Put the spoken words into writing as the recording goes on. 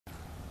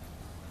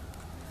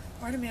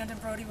All right, Amanda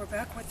and Brody, we're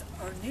back with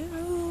our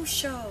new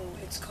show.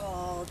 It's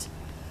called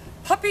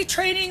Puppy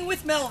Training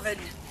with Melvin.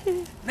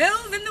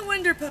 Melvin the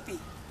Wonder Puppy.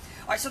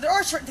 All right, so there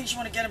are certain things you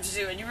want to get him to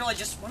do, and you really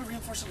just want to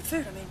reinforce it with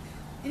food. I mean,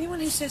 anyone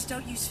who says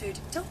don't use food,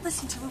 don't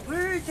listen to a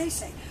word they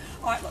say.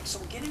 All right, look, so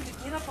we're getting to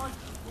get up on,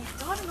 we've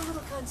thought of a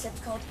little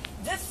concept called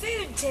the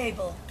food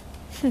table.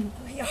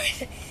 we are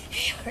the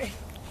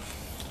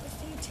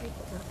food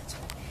table. No, that's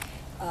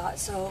right.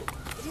 So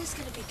it is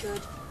going to be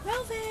good.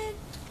 Melvin!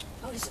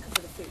 Oh, he's looking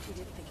for the food. He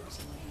didn't think it was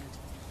in my hand.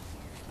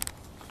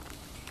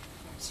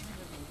 All right, so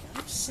remember, we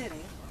got him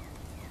sitting.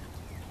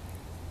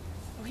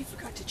 Oh, he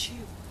forgot to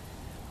chew.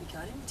 We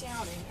got him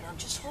downing, and I'm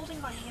just holding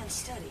my hand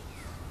steady.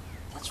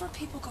 That's where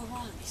people go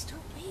wrong. They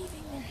start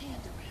waving their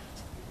hand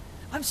around.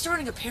 I'm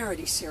starting a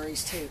parody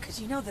series, too,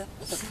 because you know the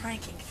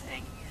pranking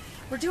thing.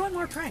 We're doing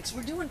more pranks.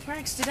 We're doing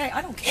pranks today.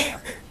 I don't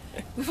care.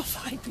 We will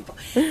find people.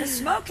 The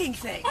smoking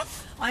thing.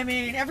 I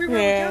mean, everywhere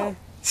we go.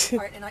 All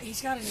right, and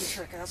he's got a new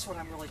trick. That's what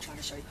I'm really trying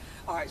to show you.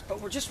 All right, but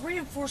we're just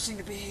reinforcing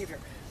the behavior.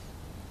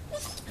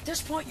 At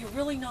this point, you're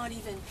really not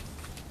even.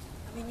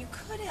 I mean, you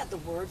could add the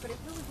word, but it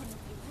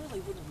really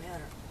wouldn't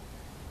matter.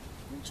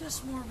 We're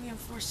just more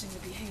reinforcing the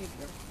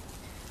behavior.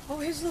 Oh,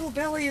 his little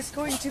belly is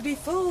going to be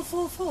full. All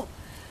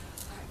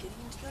right, getting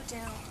him to go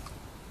down.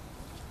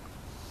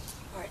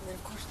 All right, and then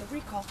of course the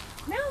recall.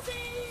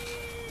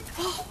 Melvin!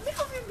 Oh,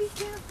 Melvin, be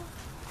careful.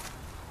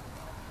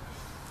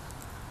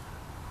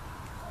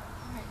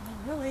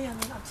 Really, I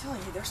mean, I'm telling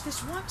you, there's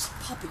this one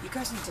puppy. You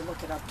guys need to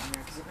look it up in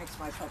there because it makes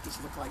my puppies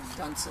look like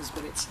dunces.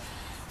 But it's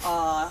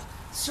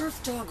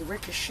Surf Dog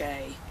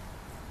Ricochet.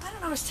 I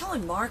don't know. I was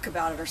telling Mark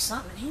about it or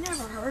something. He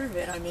never heard of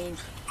it. I mean,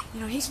 you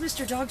know, he's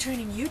Mr. Dog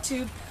Training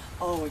YouTube.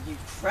 Oh, you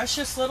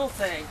precious little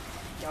thing.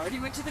 He already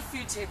went to the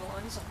food table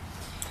on his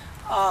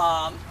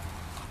own.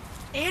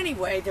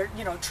 Anyway, they're,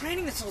 you know,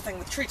 training this little thing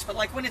with treats, but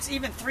like when it's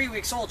even 3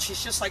 weeks old,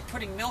 she's just like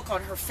putting milk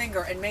on her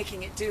finger and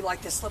making it do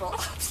like this little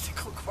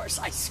obstacle course,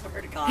 I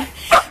swear to God,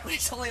 when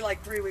it's only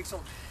like 3 weeks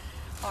old.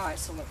 All right,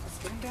 so look, let's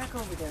get him back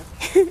over there.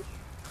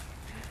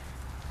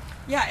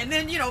 Yeah, and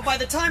then, you know, by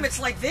the time it's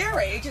like their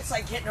age, it's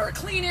like getting her a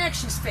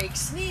Kleenex, she's fake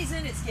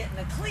sneezing, it's getting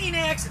a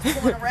Kleenex, it's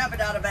pulling a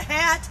rabbit out of a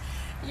hat,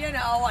 you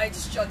know, I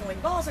just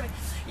juggling balls, I mean,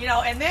 you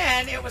know, and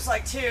then it was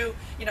like it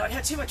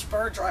had too much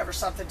bird drive or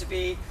something to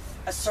be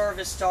a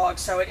service dog,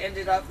 so it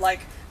ended up like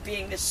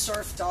being this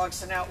surf dog,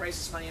 so now it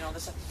raises money and all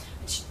this stuff.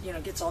 And she, you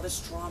know, gets all this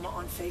drama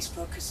on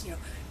Facebook because, you know,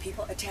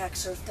 people attack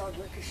Surf Dog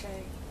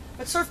Ricochet.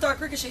 But Surf Dog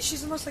Ricochet,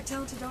 she's the most like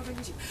talented dog on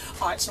YouTube.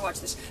 All right, so watch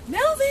this.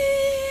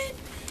 Melvin!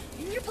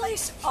 In your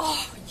place.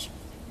 Oh, you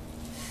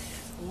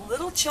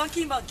little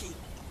chunky monkey.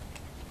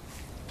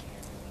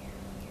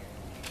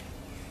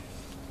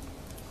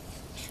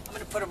 I'm going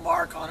to put a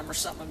mark on him or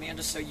something,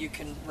 Amanda, so you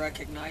can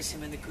recognize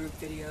him in the group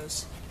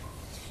videos.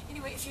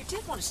 Anyway, if you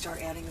did want to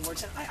start adding the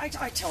words, and I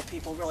tell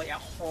people really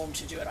at home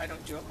to do it. I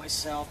don't do it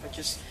myself, but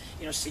just,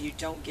 you know, so you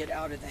don't get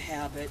out of the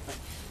habit. But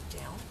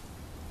down.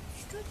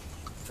 Good.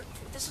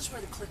 This is where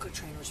the clicker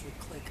trainers would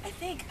click. I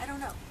think. I don't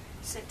know.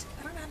 Sit.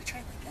 I don't know how to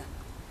train like that.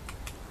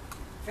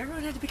 If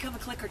everyone had to become a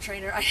clicker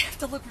trainer, I'd have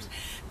to look for.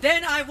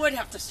 Then I would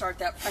have to start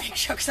that prank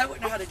show because I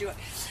wouldn't know how to do it.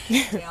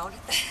 Down.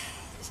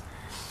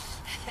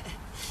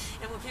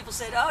 And when people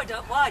said, "Oh,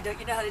 why don't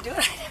you know how to do it?"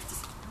 I'd have to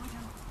say,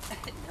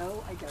 "No, I don't."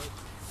 No, I don't.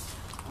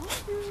 All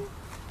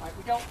right,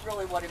 we don't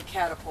really want him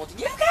catapulting.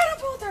 You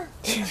catapult her!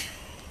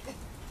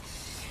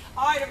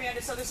 All right,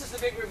 Amanda, so this is the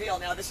big reveal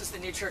now. This is the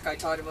new trick I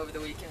taught him over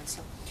the weekend.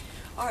 So,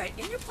 all right,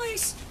 in your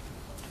place.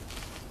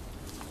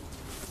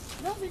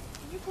 Melvin,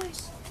 in your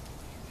place.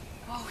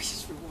 Oh, he's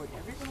just rewarding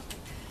every little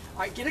thing. All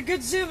right, get a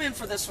good zoom in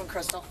for this one,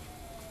 Crystal.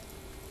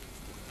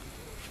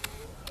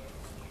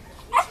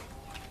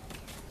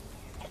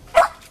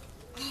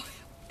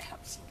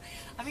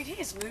 I mean,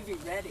 he is movie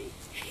ready.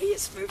 He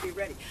is movie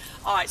ready.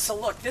 All right, so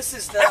look, this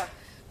is the...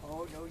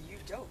 Oh, no, you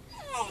don't.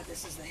 Oh,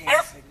 this is the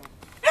hand signal.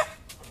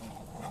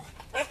 Oh,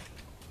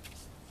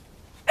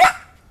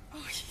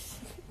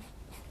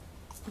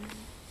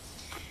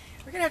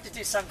 we're going to have to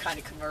do some kind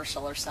of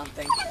commercial or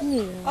something.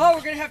 Yeah. Oh,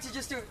 we're going to have to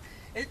just do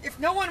it. If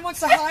no one wants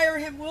to hire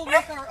him, we'll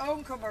make our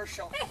own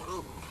commercial.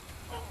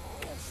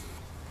 Yes.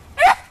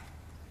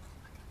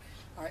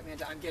 All right,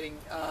 Amanda, I'm getting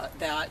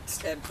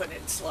that and putting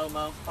it in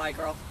slow-mo. Bye,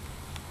 girl.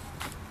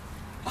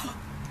 Oh.